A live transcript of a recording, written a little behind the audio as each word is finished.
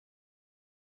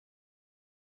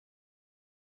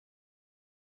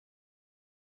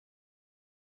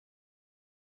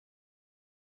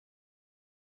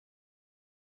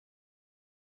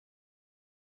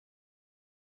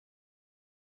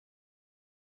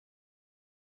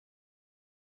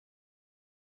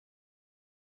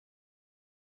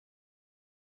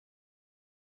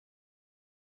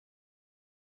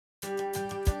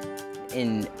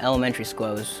In elementary school,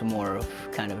 I was more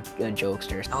of kind of a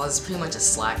jokester. I was pretty much a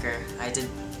slacker. I did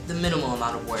the minimal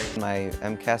amount of work. My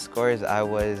MCAS scores, I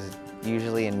was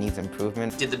usually in needs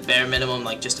improvement. Did the bare minimum,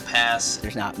 like just to pass.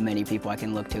 There's not many people I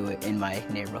can look to in my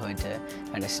neighborhood to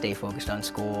kind of stay focused on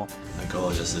school. My goal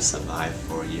is just to survive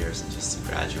 4 years and just to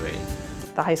graduate.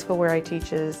 The high school where I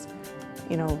teach is,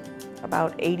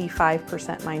 about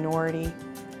 85% minority.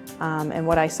 And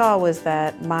what I saw was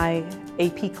that my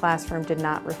AP classroom did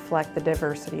not reflect the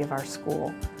diversity of our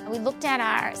school. We looked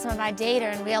at some of our data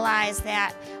and realized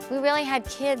that we really had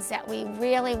kids that we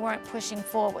really weren't pushing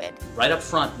forward. Right up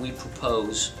front, we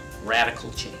propose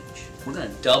radical change. We're going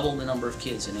to double the number of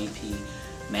kids in AP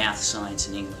Math, Science,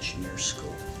 and English in your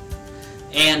school.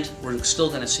 And we're still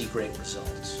going to see great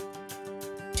results.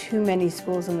 Too many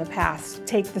schools in the past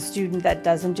take the student that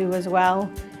doesn't do as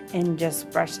well and just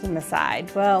brush them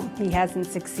aside. Well, he hasn't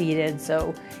succeeded,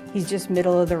 so he's just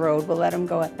middle of the road. We'll let him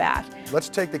go at that. Let's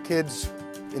take the kids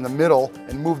in the middle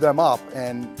and move them up,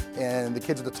 and the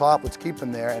kids at the top, let's keep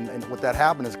them there. And what that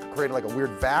happened is created like a weird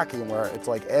vacuum where it's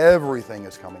like everything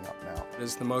is coming up now. It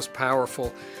is the most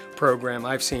powerful program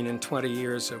I've seen in 20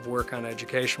 years of work on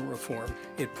education reform.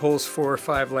 It pulls 4 or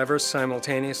 5 levers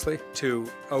simultaneously to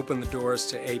open the doors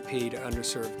to AP to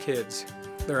underserved kids.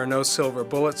 There are no silver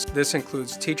bullets. This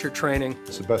includes teacher training.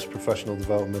 It's the best professional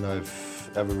development I've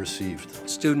ever received.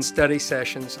 Student study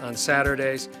sessions on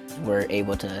Saturdays. We're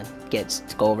able to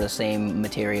go over the same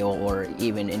material or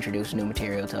even introduce new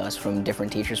material to us from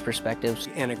different teachers' perspectives.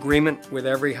 An agreement with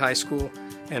every high school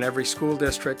and every school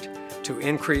district to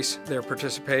increase their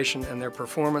participation and their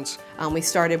performance. We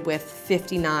started with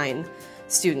 59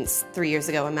 students 3 years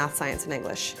ago in Math, Science, and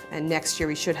English, and next year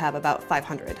we should have about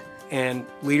 500. And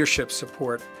leadership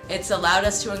support. It's allowed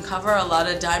us to uncover a lot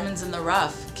of diamonds in the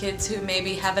rough. Kids who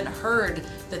maybe haven't heard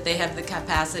that they have the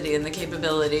capacity and the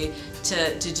capability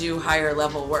to do higher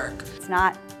level work. It's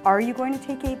not, are you going to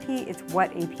take AP? It's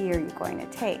what AP are you going to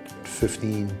take?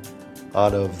 15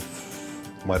 out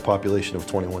of my population of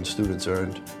 21 students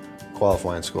earned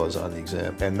qualifying scores on the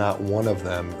exam, and not one of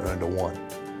them earned a 1.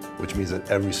 Which means that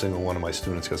every single one of my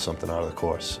students got something out of the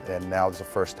course. And now it's the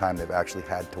first time they've actually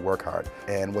had to work hard.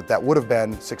 And what that would have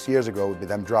been 6 years ago would be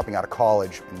them dropping out of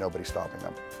college and nobody stopping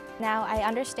them. Now I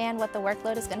understand what the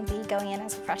workload is going to be going in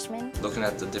as a freshman. Looking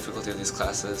at the difficulty of these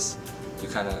classes, you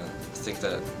kind of think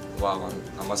that, wow,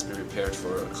 I must be prepared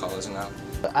for college now.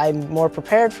 I'm more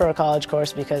prepared for a college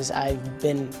course because I've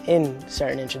been in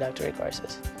certain introductory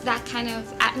courses. That kind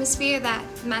of atmosphere that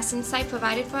MMSI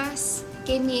provided for us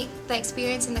gave me the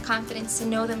experience and the confidence to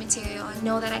know the material and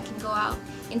know that I can go out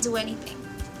and do anything.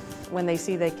 When they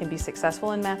see they can be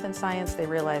successful in math and science, they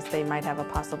realize they might have a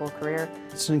possible career.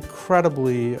 It's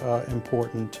incredibly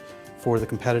important for the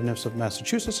competitiveness of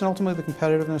Massachusetts and ultimately the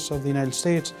competitiveness of the United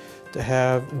States to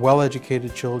have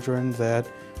well-educated children that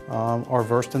are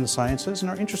versed in the sciences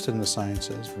and are interested in the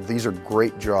sciences. These are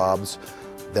great jobs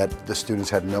that the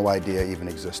students had no idea even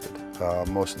existed.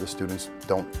 Most of the students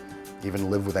don't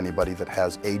even live with anybody that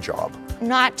has a job.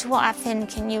 Not too often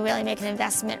can you really make an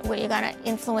investment where you're going to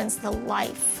influence the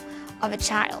life of a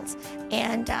child.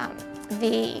 And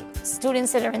the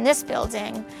students that are in this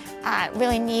building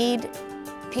really need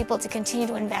people to continue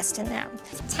to invest in them.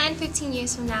 10, 15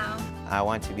 years from now, I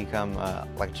want to become an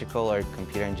electrical or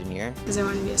computer engineer. Because I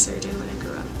want to be a surgeon when I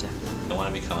grow up, definitely. I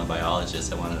want to become a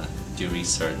biologist. I want to do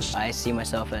research. I see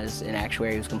myself as an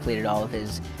actuary who's completed all of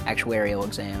his actuarial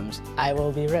exams. I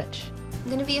will be rich. I'm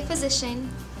going to be a physician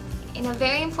in a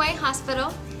very important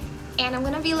hospital, and I'm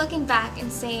going to be looking back and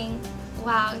saying,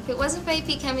 wow, if it wasn't for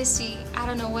AP Chemistry, I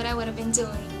don't know what I would have been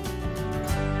doing.